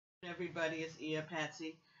Everybody, it's Ia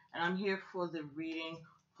Patsy, and I'm here for the reading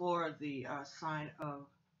for the sign of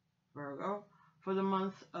Virgo for the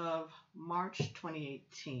month of March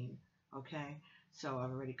 2018. Okay, so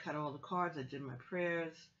I've already cut all the cards, I did my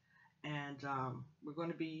prayers, and we're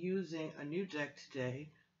going to be using a new deck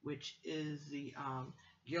today, which is the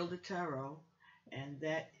Gilded Tarot, and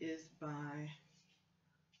that is by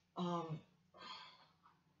um,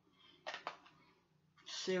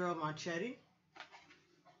 Ciro Marchetti.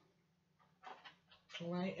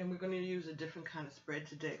 All right, and we're going to use a different kind of spread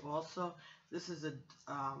today. Also, this is a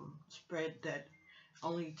spread that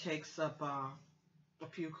only takes up a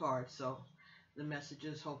few cards, so the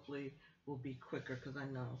messages hopefully will be quicker because I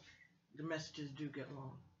know the messages do get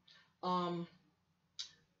long.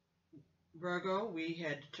 Virgo, we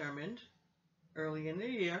had determined early in the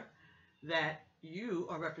year that you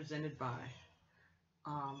are represented by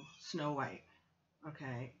Snow White,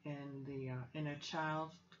 okay, in the inner child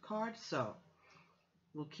card. So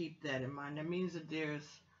we'll keep that in mind. That means that there's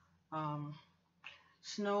um,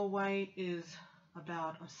 Snow White is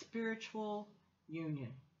about a spiritual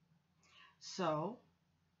union. So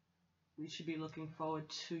we should be looking forward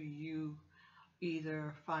to you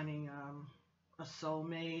either finding a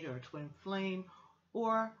soulmate or a twin flame,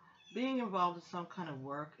 or being involved in some kind of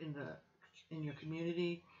work in your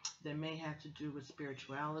community that may have to do with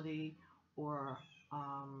spirituality, or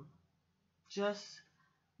just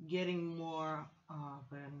getting more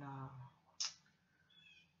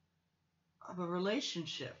of a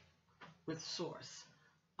relationship with Source,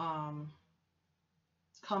 um,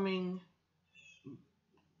 coming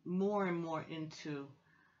more and more into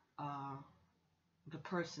uh, the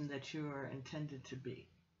person that you are intended to be.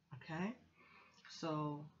 Okay?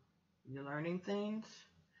 So you're learning things,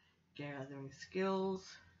 gathering skills,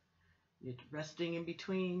 you're resting in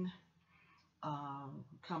between,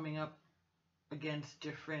 coming up against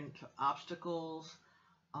different obstacles,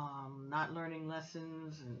 not learning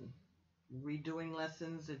lessons and redoing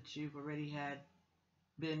lessons that you've already had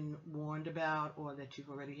been warned about or that you've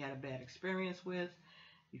already had a bad experience with.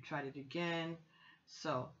 You tried it again.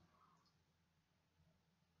 So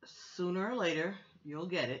sooner or later, you'll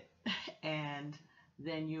get it. And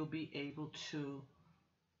then you'll be able to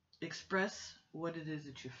express what it is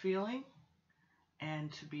that you're feeling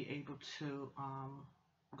and to be able to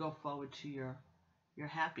go forward to your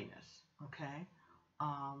happiness. Okay?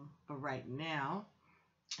 But right now,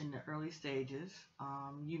 in the early stages,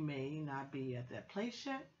 you may not be at that place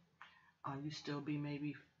yet. You still be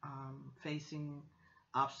maybe facing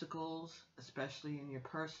obstacles, especially in your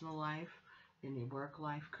personal life, in your work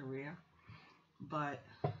life, career. But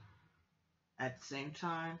at the same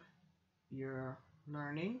time, you're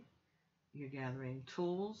learning, you're gathering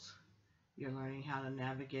tools, you're learning how to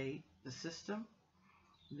navigate the system.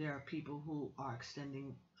 There are people who are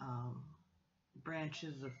extending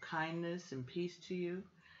branches of kindness and peace to you.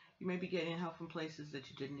 You may be getting help from places that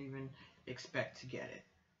you didn't even expect to get it.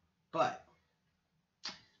 But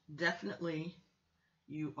definitely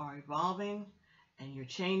you are evolving and you're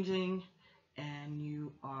changing and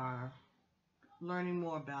you are learning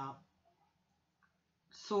more about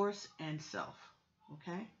source and self.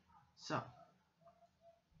 Okay? So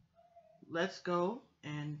let's go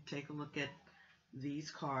and take a look at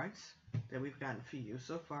these cards that we've gotten for you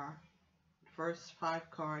so far. The first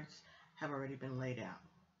 5 cards have already been laid out.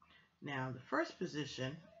 Now, the first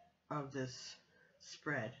position of this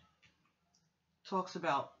spread talks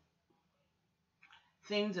about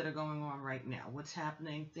things that are going on right now, what's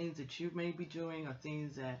happening, things that you may be doing, or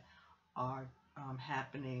things that are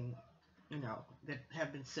happening, that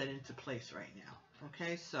have been set into place right now.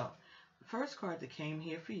 Okay, so the first card that came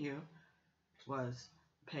here for you was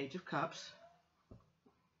Page of Cups.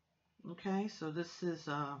 Okay, so this is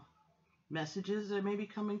messages that may be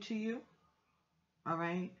coming to you. All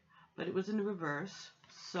right, but it was in the reverse.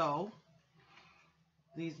 So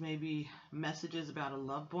these may be messages about a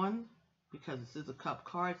loved one, because this is a cup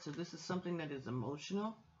card. So this is something that is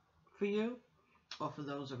emotional for you or for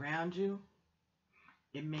those around you.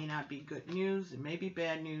 It may not be good news. It may be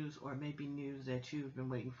bad news, or it may be news that you've been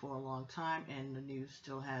waiting for a long time and the news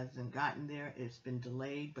still hasn't gotten there. It's been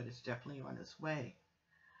delayed, but it's definitely on its way.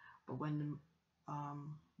 But when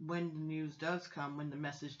the news does come, when the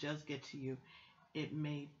message does get to you, it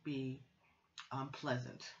may be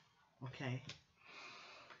unpleasant. Okay?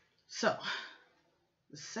 So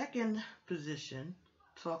the second position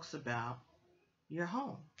talks about your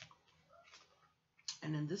home.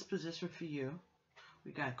 And in this position for you,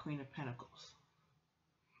 we got Queen of Pentacles.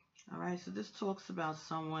 All right, so this talks about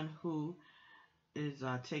someone who is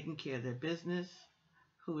taking care of their business,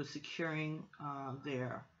 who is securing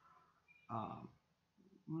their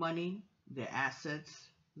money, their assets,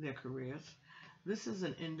 their careers. This is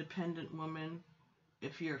an independent woman.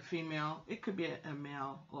 If you're a female, it could be a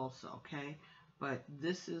male also, okay? But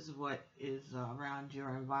this is what is around your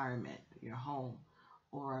environment, your home,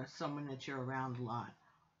 or someone that you're around a lot,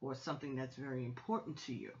 or something that's very important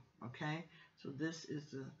to you, okay? So this is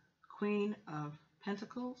the Queen of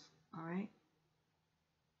Pentacles, all right?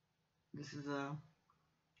 This is a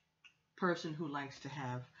person who likes to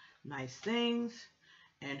have nice things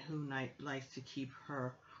and who likes to keep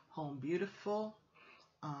her home beautiful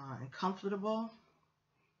and comfortable.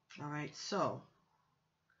 All right, so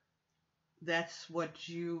that's what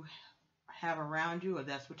you have around you, or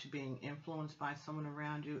that's what you're being influenced by. Someone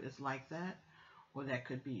around you is like that, or that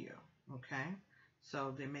could be you. Okay,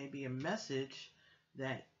 so there may be a message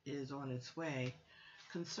that is on its way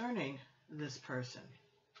concerning this person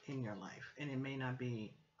in your life, and it may not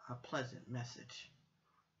be a pleasant message.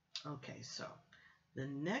 Okay, so the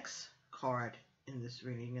next card in this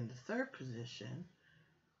reading, in the third position,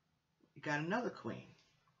 you got another queen.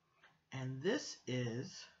 And this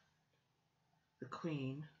is the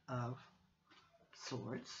Queen of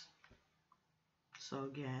Swords. So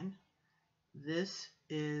again, this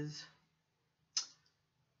is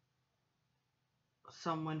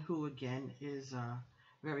someone who, again, is a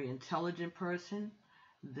very intelligent person.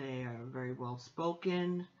 They are very well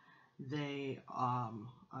spoken. They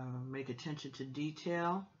make attention to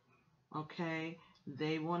detail. Okay,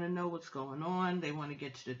 they want to know what's going on. They want to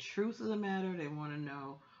get to the truth of the matter. They want to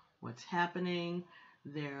know what's happening.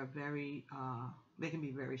 They're very, they can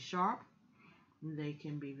be very sharp. They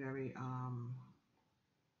can be very,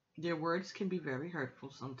 their words can be very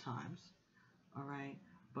hurtful sometimes. All right,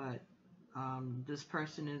 but this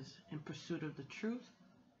person is in pursuit of the truth.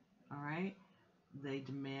 All right, they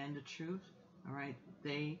demand the truth. All right,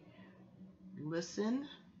 they listen,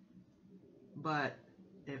 but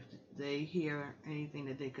if they hear anything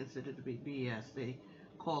that they consider to be BS, they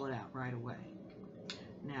call it out right away.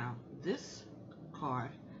 Now, this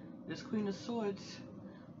card, this Queen of Swords,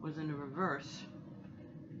 was in the reverse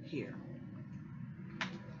here.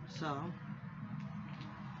 So,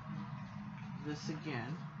 this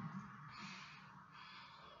again.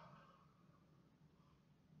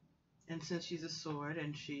 And since she's a sword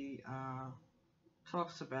and she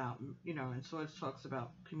talks about, and Swords talks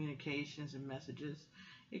about communications and messages,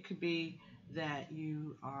 it could be that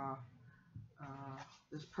you are,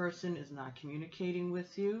 this person is not communicating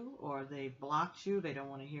with you, or they blocked you, they don't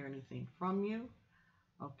want to hear anything from you,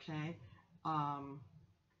 okay?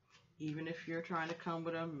 Even if you're trying to come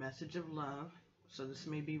with a message of love, so this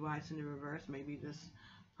may be why it's in the reverse, maybe this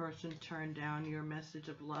person turned down your message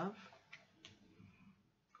of love,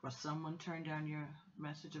 or someone turned down your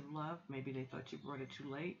message of love. Maybe they thought you brought it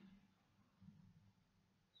too late,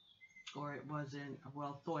 or it wasn't a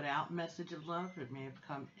well thought out message of love. It may have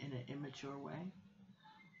come in an immature way.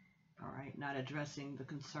 All right, not addressing the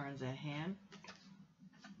concerns at hand.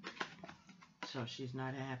 So she's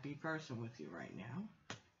not a happy person with you right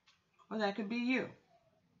now. Or that could be you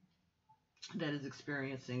that is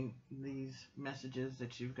experiencing these messages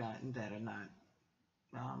that you've gotten that are not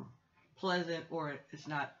pleasant, or it's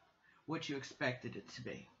not what you expected it to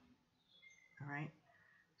be. All right.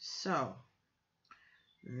 So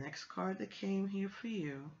the next card that came here for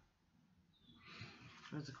you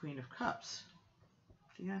was the Queen of Cups.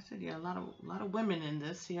 See, I said, yeah, a lot of women in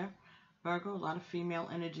this here, Virgo. A lot of female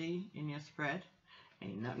energy in your spread.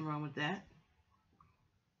 Ain't nothing wrong with that.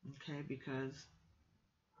 Okay, because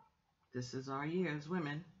this is our year as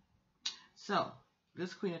women. So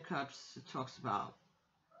this Queen of Cups talks about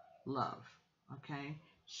love. Okay,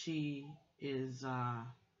 she is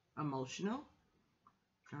emotional.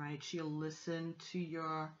 All right, she'll listen to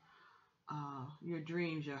your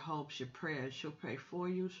dreams, your hopes, your prayers. She'll pray for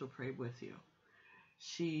you. She'll pray with you.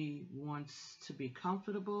 She wants to be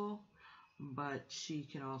comfortable, but she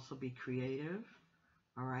can also be creative.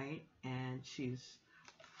 All right, and she's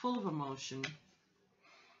full of emotion,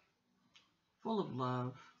 full of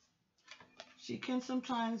love. She can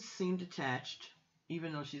sometimes seem detached,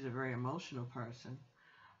 even though she's a very emotional person,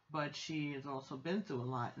 but she has also been through a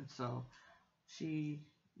lot, and so she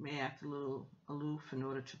may act a little aloof in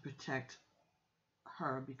order to protect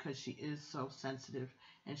her, because she is so sensitive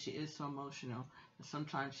and she is so emotional that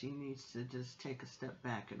sometimes she needs to just take a step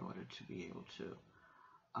back in order to be able to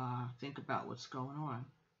think about what's going on.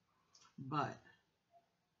 But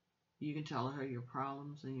you can tell her your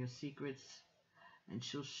problems and your secrets, and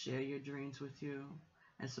she'll share your dreams with you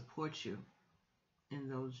and support you in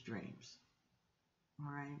those dreams.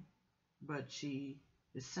 All right? But she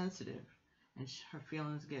is sensitive, and her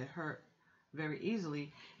feelings get hurt very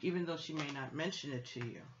easily, even though she may not mention it to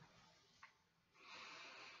you.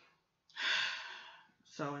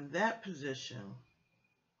 So in that position,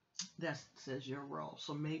 that says your role.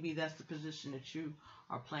 So maybe that's the position that you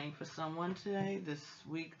are playing for someone today, this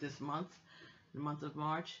week, this month, the month of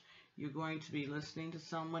March. You're going to be listening to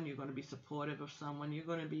someone. You're going to be supportive of someone. You're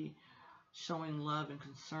going to be showing love and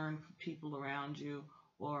concern for people around you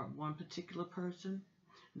or one particular person.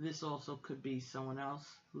 This also could be someone else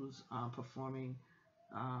who's performing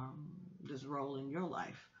this role in your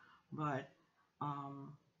life. But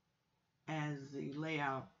as the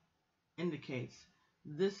layout indicates,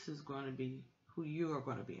 this is going to be who you are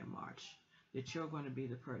going to be in March. That you're going to be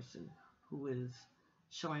the person who is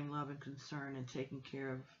showing love and concern and taking care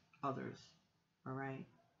of others. All right?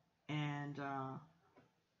 And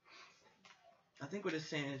I think what it's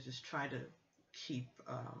saying is just try to keep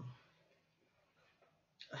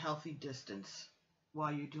a healthy distance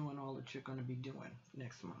while you're doing all that you're going to be doing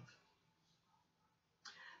next month.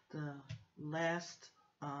 The last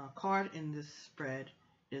card in this spread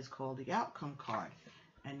is called the Outcome card.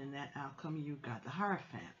 And in that outcome, you got the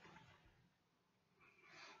Hierophant.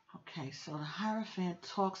 Okay, so the Hierophant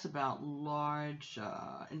talks about large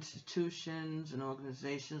institutions and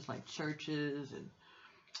organizations like churches and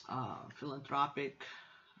philanthropic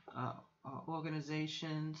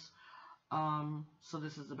organizations. So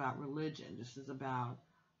this is about religion. This is about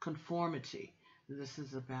conformity. This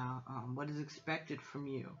is about what is expected from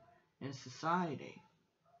you in society.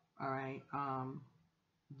 All right.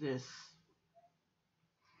 This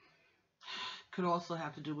could also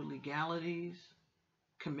have to do with legalities,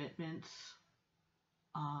 commitments.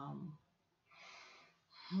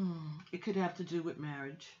 It could have to do with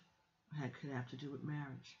marriage. It could have to do with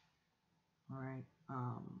marriage. All right.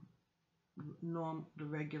 The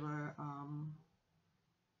regular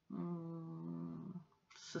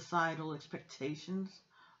societal expectations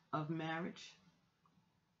of marriage.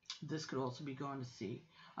 This could also be going to see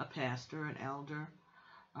a pastor, an elder,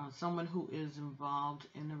 someone who is involved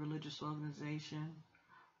in a religious organization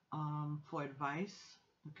for advice.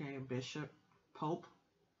 Okay, a bishop, pope,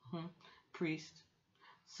 priest,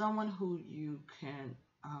 someone who you can,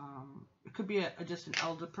 it could be just an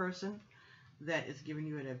elder person that is giving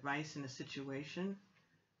you an advice in a situation,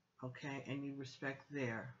 okay, and you respect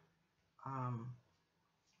their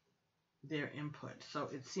input. So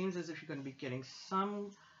it seems as if you're going to be getting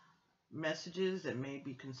some messages that may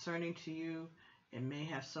be concerning to you. It may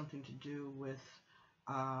have something to do with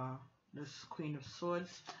this Queen of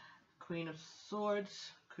Swords. Queen of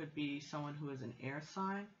Swords could be someone who is an air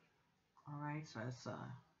sign. All right, so that's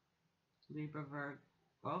Libra, Virgo,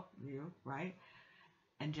 well, you, right?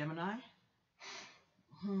 And Gemini.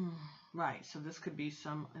 Right, so this could be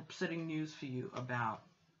some upsetting news for you about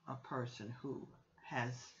a person who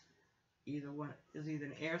has either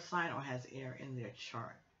an air sign or has air in their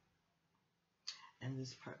chart. And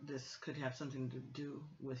this could have something to do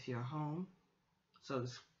with your home. So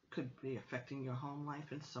this could be affecting your home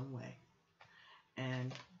life in some way.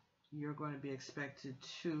 And you're going to be expected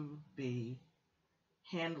to be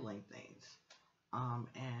handling things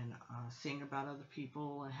and seeing about other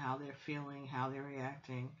people and how they're feeling, how they're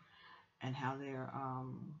reacting, and how they're,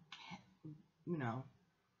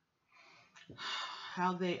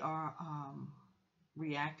 how they are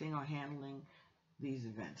reacting or handling these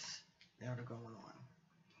events that are going on.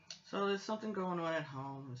 So there's something going on at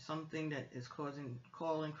home, something that is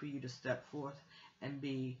calling for you to step forth and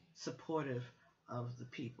be supportive of the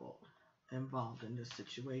people involved in this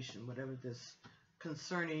situation, whatever this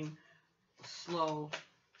concerning slow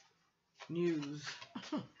news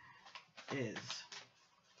is.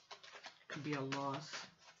 Could be a loss,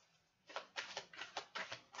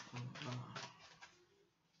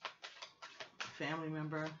 a family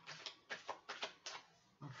member,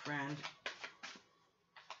 a friend.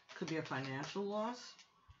 Could be a financial loss,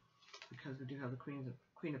 because we do have the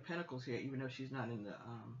Queen of Pentacles here, even though she's not in the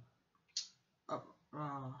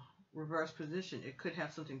reverse position. It could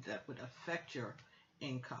have something that would affect your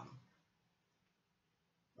income.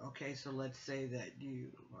 Okay, so let's say that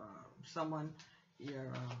you,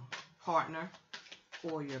 your partner,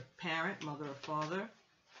 or your parent, mother or father,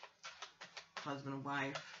 husband or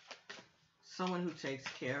wife, someone who takes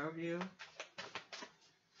care of you,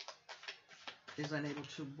 is unable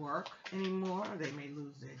to work anymore. They may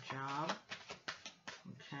lose their job.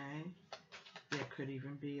 Okay. There could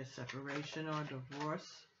even be a separation or a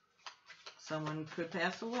divorce. Someone could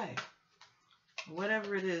pass away.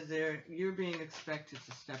 Whatever it is, you're being expected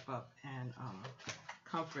to step up and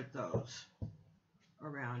comfort those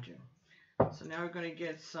around you. So now we're going to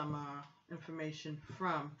get some information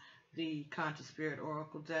from the Conscious Spirit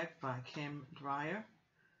Oracle deck by Kim Dreyer.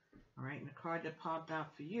 All right, and the card that popped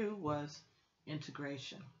out for you was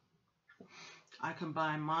Integration. I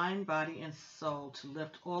combine mind, body, and soul to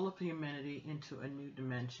lift all of humanity into a new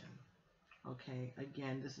dimension. Okay,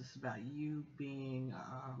 again, this is about you being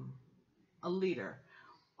a leader,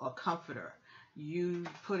 a comforter, you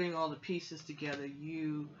putting all the pieces together,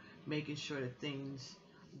 you making sure that things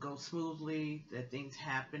go smoothly, that things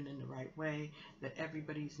happen in the right way, that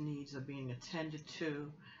everybody's needs are being attended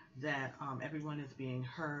to, that everyone is being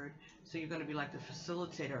heard. So you're going to be like the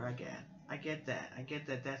facilitator again. I get that. I get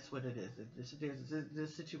that. That's what it is.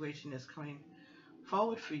 This situation that's coming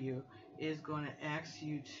forward for you is going to ask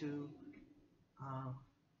you to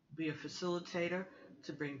be a facilitator,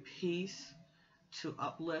 to bring peace, to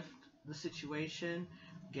uplift the situation,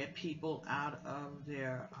 get people out of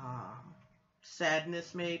their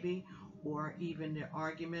sadness maybe, or even their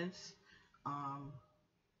arguments.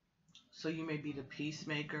 So you may be the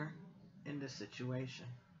peacemaker in this situation,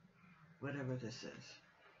 whatever this is.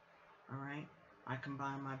 All right? I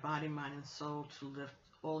combine my body, mind, and soul to lift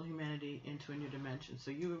all humanity into a new dimension.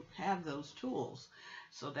 So you have those tools.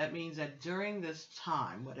 So that means that during this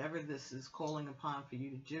time, whatever this is calling upon for you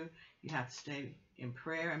to do, you have to stay in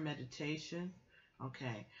prayer and meditation.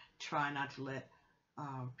 Okay? Try not to let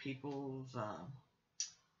people's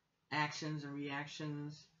actions and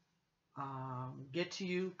reactions get to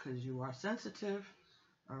you, because you are sensitive.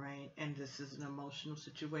 All right? And this is an emotional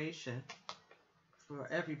situation for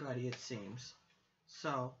everybody, it seems.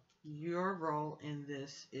 So your role in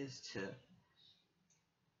this is to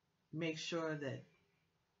make sure that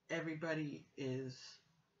everybody is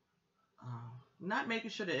not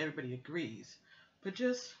making sure that everybody agrees, but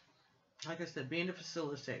just, like I said, being the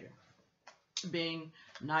facilitator, being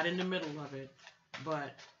not in the middle of it,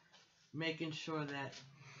 but making sure that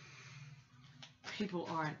people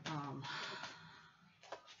aren't,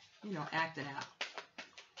 acting out,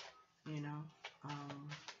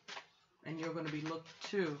 and you're going to be looked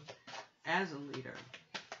to as a leader.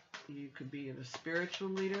 You could be a spiritual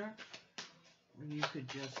leader. You could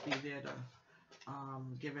just be there to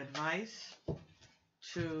give advice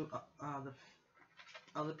to the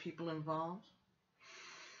other people involved.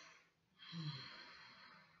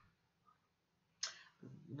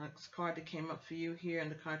 The next card that came up for you here in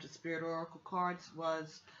the Conscious Spirit Oracle cards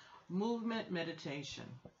was Movement Meditation.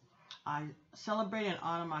 I celebrate and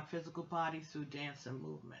honor my physical body through dance and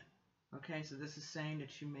movement. Okay, so this is saying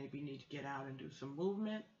that you maybe need to get out and do some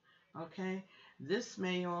movement. Okay, this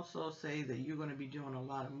may also say that you're going to be doing a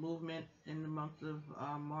lot of movement in the month of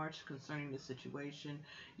March concerning the situation.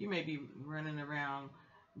 You may be running around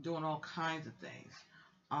doing all kinds of things.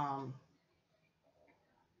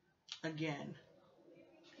 Again,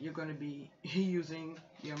 you're going to be using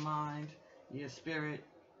your mind, your spirit,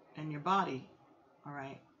 and your body, all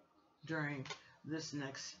right, during this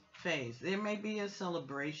next phase. There may be a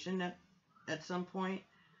celebration at some point,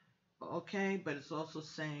 okay, but it's also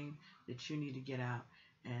saying that you need to get out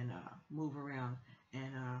and move around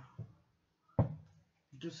and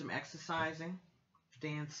do some exercising,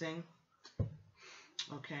 dancing,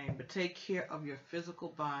 okay, but take care of your physical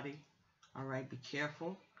body, all right, be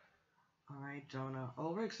careful, all right, don't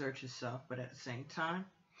overexert yourself, but at the same time,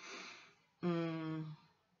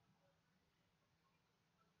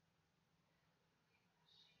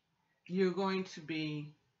 you're going to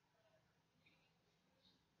be,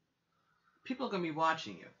 people are going to be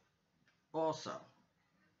watching you also.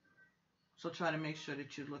 So try to make sure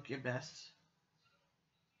that you look your best.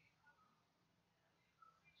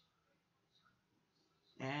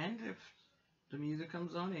 And if the music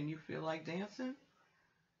comes on and you feel like dancing,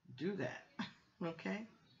 do that. Okay?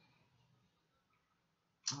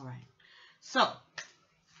 All right. So,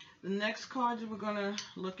 the next card that we're going to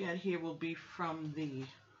look at here will be from the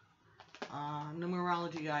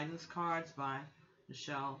Numerology Guidance cards by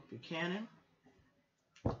Michelle Buchanan.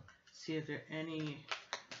 See if there are any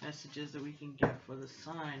messages that we can get for the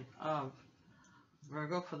sign of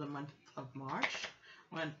Virgo for the month of March.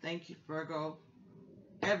 I want to thank you, Virgo,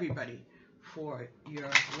 everybody, for your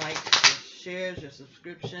likes, your shares, your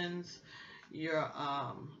subscriptions, your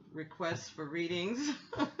requests for readings.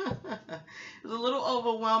 It was a little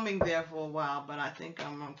overwhelming there for a while, but I think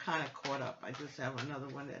I'm kind of caught up. I just have another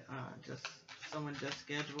one that someone just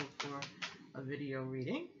scheduled for a video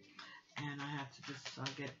reading, and I have to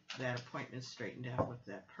just get that appointment straightened out with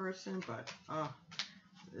that person. But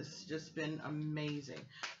this has just been amazing.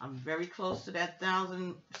 I'm very close to that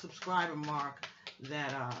 1,000 subscriber mark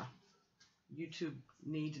that YouTube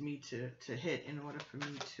needs me to hit in order for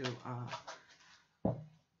me to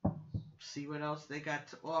see what else they got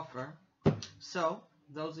to offer. So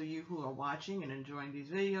those of you who are watching and enjoying these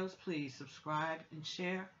videos, please subscribe and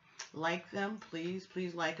share. Like them, please.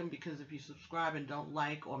 Please like them, because if you subscribe and don't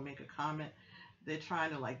like or make a comment, they're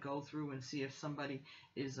trying to like go through and see if somebody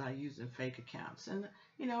is using fake accounts. And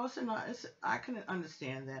you know, I can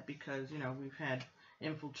understand that, because you know, we've had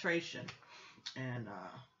infiltration, and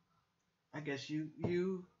I guess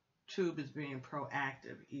YouTube is being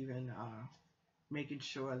proactive, even making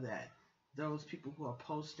sure that those people who are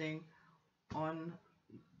posting on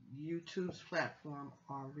YouTube's platform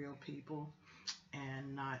are real people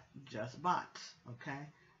and not just bots. Okay,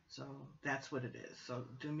 so that's what it is. So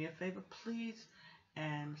do me a favor, please,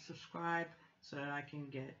 and subscribe so that I can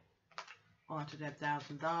get onto that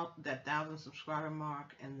thousand subscriber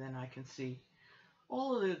mark, and then I can see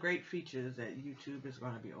all of the great features that YouTube is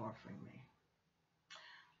going to be offering me.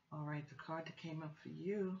 All right, the card that came up for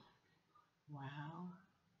you. Wow.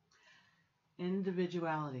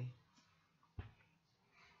 Individuality.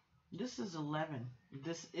 This is 11.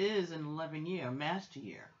 This is an 11-year master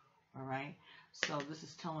year. All right. So this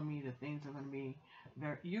is telling me that things are going to be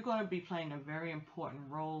you're going to be playing a very important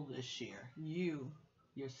role this year. You,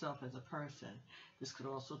 yourself as a person. This could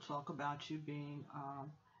also talk about you being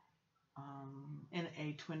in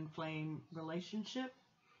a twin flame relationship,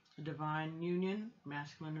 a divine union,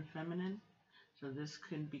 masculine and feminine. So this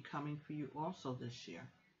could be coming for you also this year.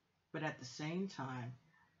 But at the same time,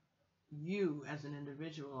 you as an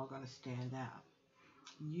individual are going to stand out.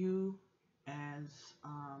 You as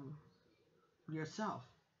yourself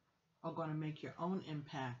are going to make your own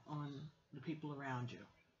impact on the people around you,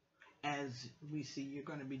 as we see you're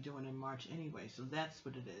going to be doing in March anyway. So that's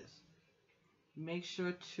what it is. Make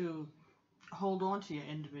sure to hold on to your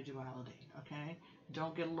individuality, okay?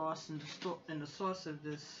 Don't get lost in the source of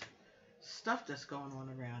this stuff that's going on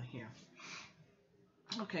around here.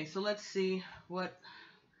 Okay, so let's see what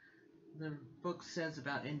the book says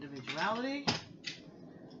about individuality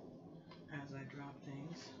as I drop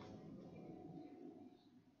things.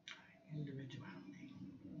 Individuality.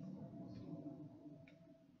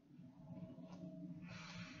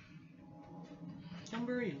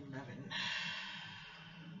 Number 11.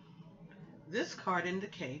 This card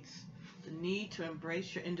indicates the need to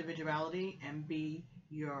embrace your individuality and be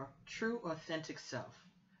your true, authentic self.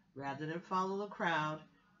 Rather than follow the crowd,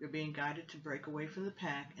 you're being guided to break away from the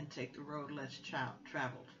pack and take the road less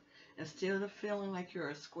traveled. Instead of feeling like you're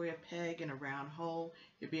a square peg in a round hole,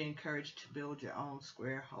 you're being encouraged to build your own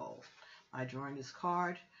square hole. By drawing this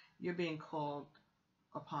card, you're being called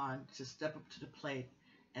upon to step up to the plate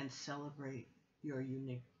and celebrate your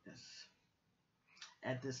uniqueness.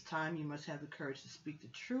 At this time, you must have the courage to speak the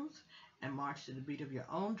truth and march to the beat of your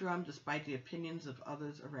own drum despite the opinions of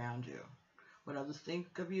others around you. What others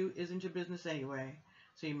think of you isn't your business anyway,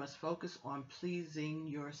 so you must focus on pleasing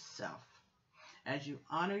yourself. As you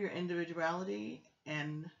honor your individuality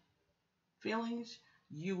and feelings,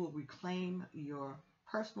 you will reclaim your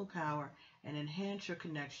personal power and enhance your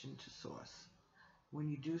connection to Source. When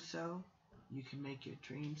you do so, you can make your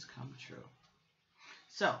dreams come true.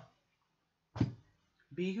 So,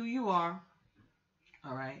 be who you are,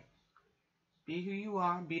 all right? Be who you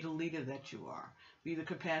are. Be the leader that you are. Be the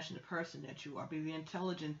compassionate person that you are. Be the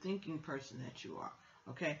intelligent thinking person that you are,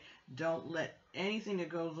 okay? Don't let anything that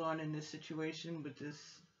goes on in this situation with this,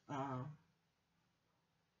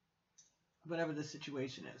 whatever the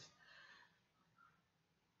situation is,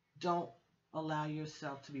 don't allow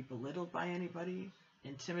yourself to be belittled by anybody,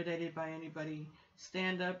 intimidated by anybody.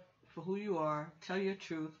 Stand up for who you are. Tell your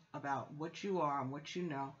truth about what you are and what you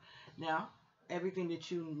know. Now, everything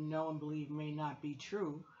that you know and believe may not be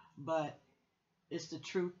true, but it's the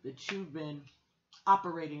truth that you've been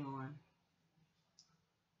operating on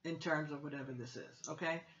in terms of whatever this is,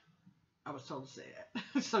 okay? I was told to say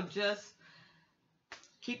that. So just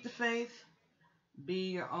keep the faith.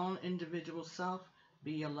 Be your own individual self.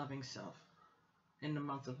 Be your loving self. In the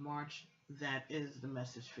month of March, that is the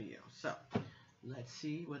message for you. So let's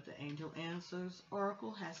see what the Angel Answers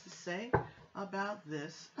Oracle has to say about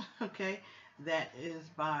this. Okay, that is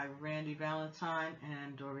by Randy Valentine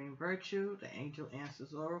and Doreen Virtue, the Angel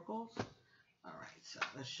Answers Oracles. All right, so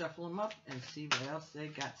let's shuffle them up and see what else they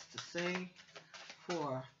got to say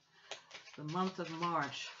for the month of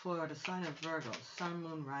March for the sign of Virgo, Sun,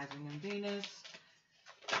 Moon, Rising, and Venus.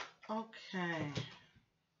 Okay.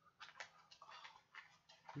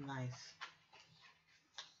 Nice.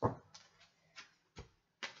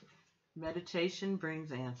 Meditation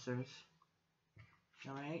brings answers.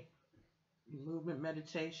 All right. Movement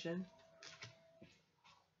meditation.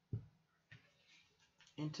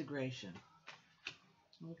 Integration.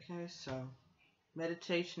 Okay, so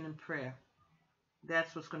meditation and prayer.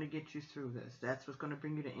 That's what's going to get you through this. That's what's going to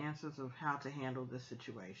bring you the answers of how to handle this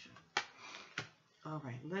situation. All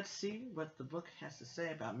right, let's see what the book has to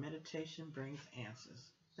say about meditation brings answers.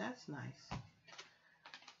 That's nice.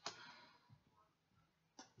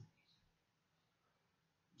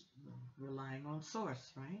 Relying on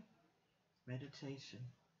source, right? Meditation.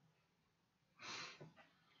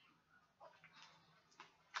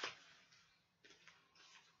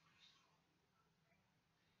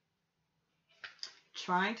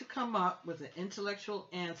 Trying to come up with an intellectual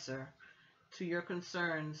answer to your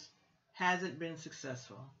concerns hasn't been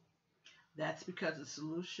successful. That's because the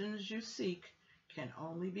solutions you seek can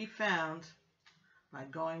only be found by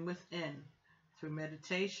going within through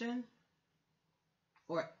meditation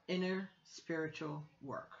or inner spiritual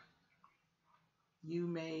work. You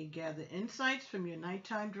may gather insights from your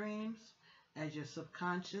nighttime dreams as your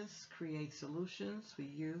subconscious creates solutions for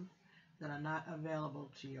you that are not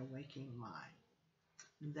available to your waking mind.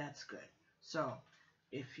 And that's good. So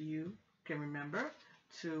if you can remember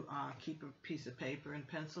to keep a piece of paper and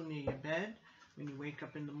pencil near your bed when you wake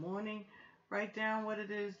up in the morning, write down what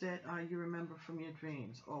it is that you remember from your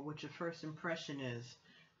dreams, or what your first impression is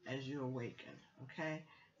as you awaken, okay?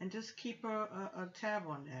 And just keep a tab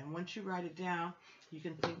on that. And once you write it down, you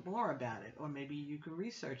can think more about it, or maybe you can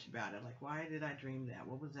research about it, like, why did I dream that?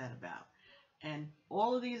 What was that about? And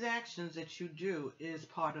all of these actions that you do is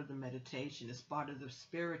part of the meditation. It's part of the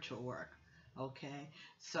spiritual work, okay?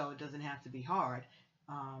 So it doesn't have to be hard,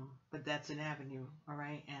 but that's an avenue, all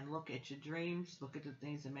right? And look at your dreams. Look at the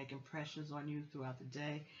things that make impressions on you throughout the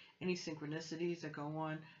day. Any synchronicities that go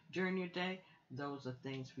on during your day, those are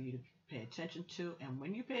things for you to pay attention to. And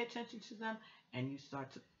when you pay attention to them and you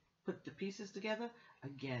start to put the pieces together,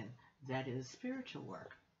 again, that is spiritual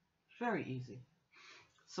work. Very easy.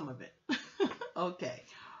 Some of it. Okay.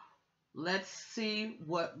 Let's see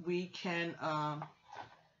what we can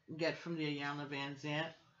get from the Iyanla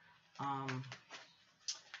Vanzant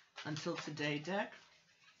Until Today deck.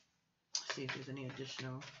 See if there's any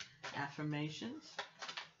additional affirmations.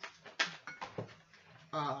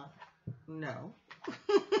 No.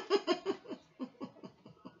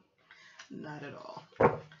 Not at all.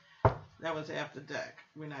 That was after deck.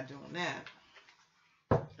 We're not doing that.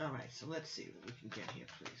 All right, so let's see what we can get here,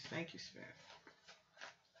 please. Thank you, Spirit.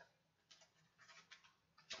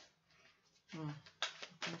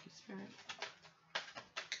 Thank you, Spirit.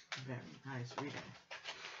 Very nice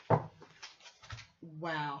reading.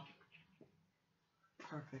 Wow.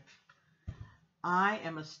 Perfect. I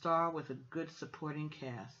am a star with a good supporting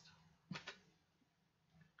cast.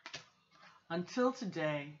 Until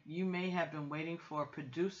today, you may have been waiting for a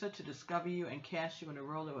producer to discover you and cast you in a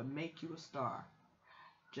role that would make you a star.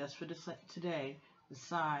 Just for today,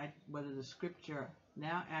 decide whether the script you're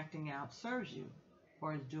now acting out serves you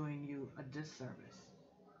or is doing you a disservice.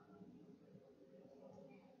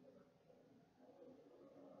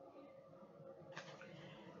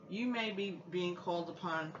 You may be being called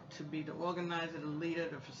upon to be the organizer, the leader,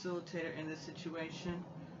 the facilitator in this situation,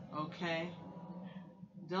 okay?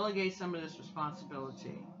 Delegate some of this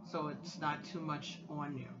responsibility so it's not too much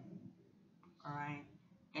on you, all right?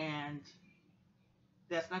 And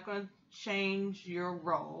that's not going to change your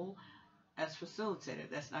role as facilitator.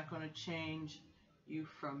 That's not going to change you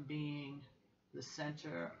from being the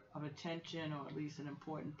center of attention, or at least an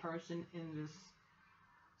important person in this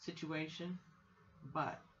situation.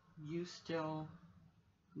 But you still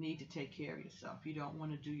need to take care of yourself. You don't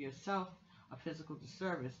want to do yourself a physical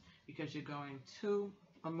disservice because you're going too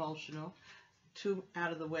emotional, too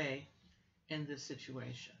out of the way in this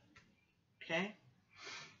situation. Okay?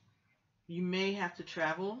 You may have to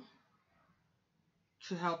travel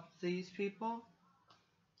to help these people.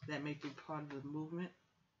 That may be part of the movement.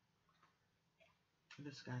 I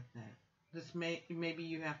just got that. Maybe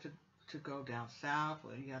you have to go down south,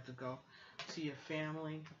 or you have to go see your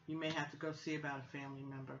family. You may have to go see about a family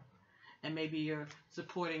member. And maybe your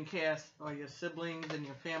supporting cast or your siblings and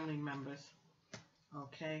your family members.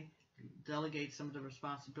 Okay? Delegate some of the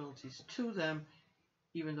responsibilities to them,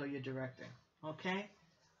 even though you're directing. Okay?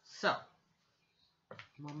 So,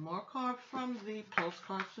 one more card from the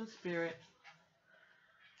Postcards from Spirit.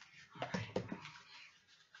 All right.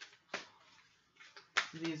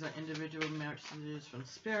 These are individual messages from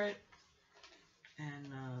Spirit.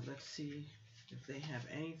 And let's see if they have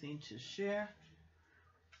anything to share.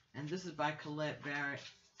 And this is by Colette Barrett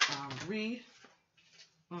Reed.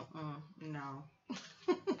 No.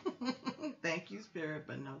 Thank you, Spirit,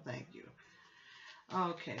 but no thank you.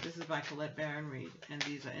 Okay, this is by Colette Barrett Reed. And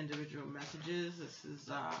these are individual messages. This is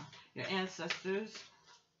your ancestors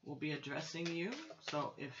will be addressing you.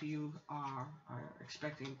 So if you are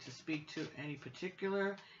expecting to speak to any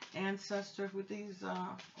particular ancestor with these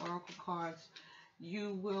oracle cards,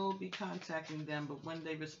 you will be contacting them, but when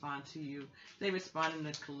they respond to you, they respond in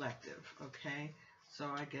the collective, okay? So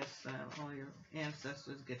I guess all your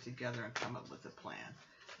ancestors get together and come up with a plan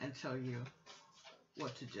and tell you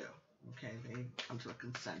what to do, okay? They come to a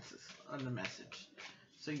consensus on the message.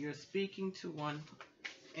 So you're speaking to one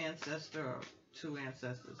ancestor or two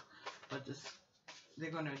ancestors, but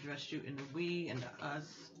they're going to address you in the we and the us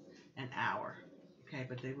and our, okay?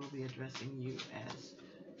 But they will be addressing you as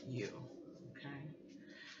you, okay?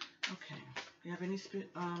 Okay. Do you have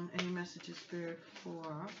any messages, Spirit,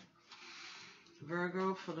 for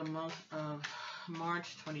Virgo for the month of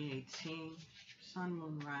March 2018? Sun,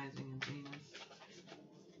 Moon, Rising, and Venus.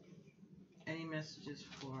 Any messages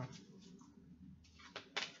for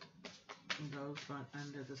those born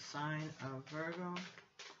under the sign of Virgo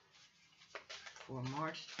for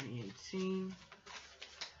March 2018?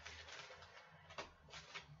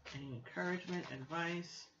 Any encouragement,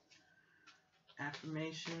 advice,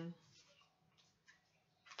 affirmation?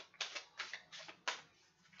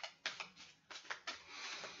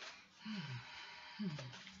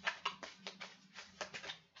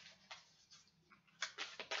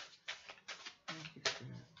 Thank you,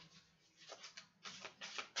 Spirit.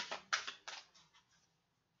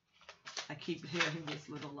 I keep hearing this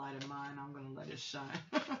little light of mine. I'm going to let it shine.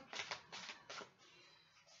 That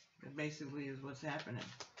basically is what's happening.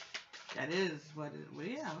 That is what it, well,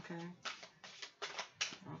 yeah, okay.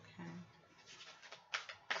 Okay.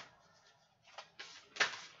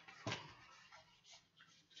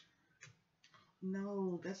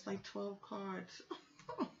 No, that's like 12 cards.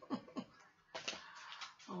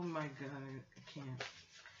 Oh my God, I can't.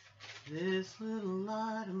 This little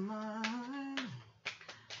light of mine,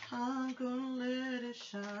 I'm gonna let it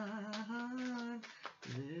shine.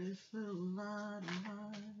 This little light of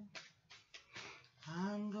mine,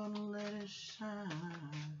 I'm gonna let it shine.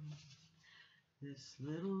 This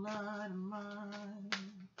little light of mine,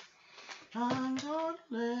 I'm gonna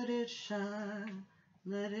let it shine.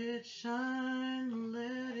 Let it shine,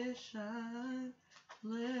 let it shine,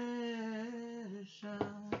 let it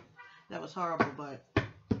shine. That was horrible, but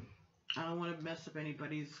I don't want to mess up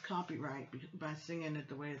anybody's copyright by singing it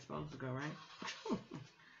the way it's supposed to go, right?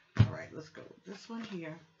 All right, let's go with this one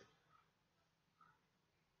here.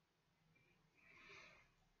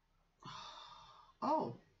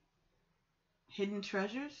 Oh, hidden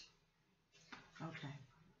treasures? Okay.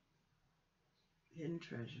 Hidden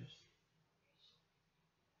treasures.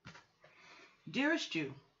 Dearest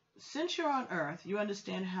you, since you're on Earth, you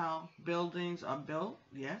understand how buildings are built,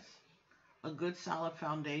 yes? A good solid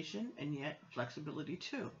foundation, and yet flexibility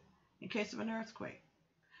too, in case of an earthquake.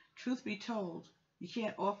 Truth be told, you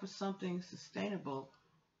can't offer something sustainable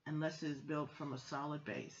unless it is built from a solid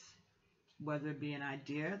base, whether it be an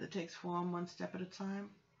idea that takes form one step at a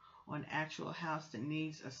time, or an actual house that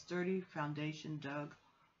needs a sturdy foundation dug,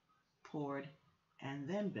 poured, and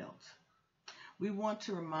then built. We want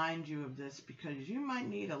to remind you of this because you might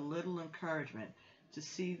need a little encouragement to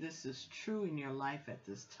see this is true in your life at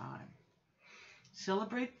this time.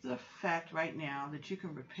 Celebrate the fact right now that you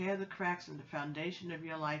can repair the cracks in the foundation of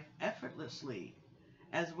your life effortlessly,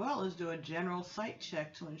 as well as do a general site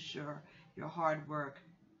check to ensure your hard work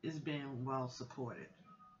is being well supported.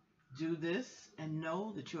 Do this and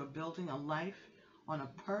know that you are building a life on a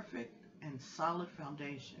perfect and solid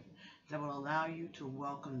foundation that will allow you to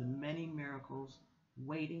welcome the many miracles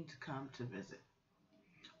waiting to come to visit.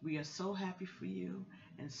 We are so happy for you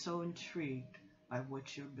and so intrigued by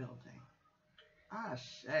what you're building.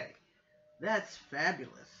 Ashe. That's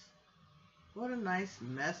fabulous. What a nice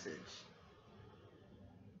message.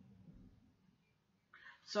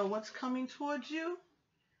 So what's coming towards you?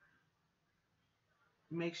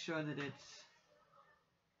 Make sure that it's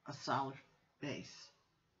a solid base.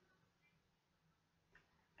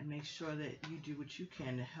 And make sure that you do what you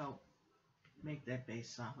can to help make that base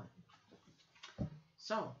solid.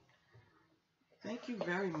 So, thank you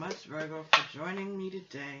very much, Virgo, for joining me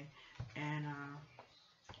today and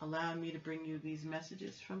allowing me to bring you these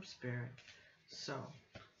messages from Spirit. So,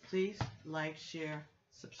 please like, share,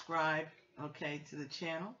 subscribe, okay, to the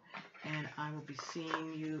channel. And I will be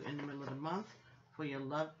seeing you in the middle of the month for your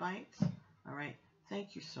love bites. All right.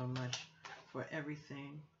 Thank you so much for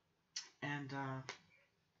everything. And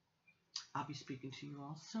I'll be speaking to you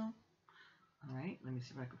all soon. All right, let me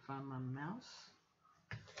see if I can find my mouse.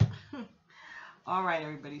 All right,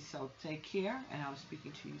 everybody, so take care, and I'll be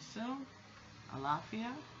speaking to you soon.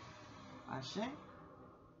 Alafia, Ashe,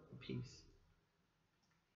 peace.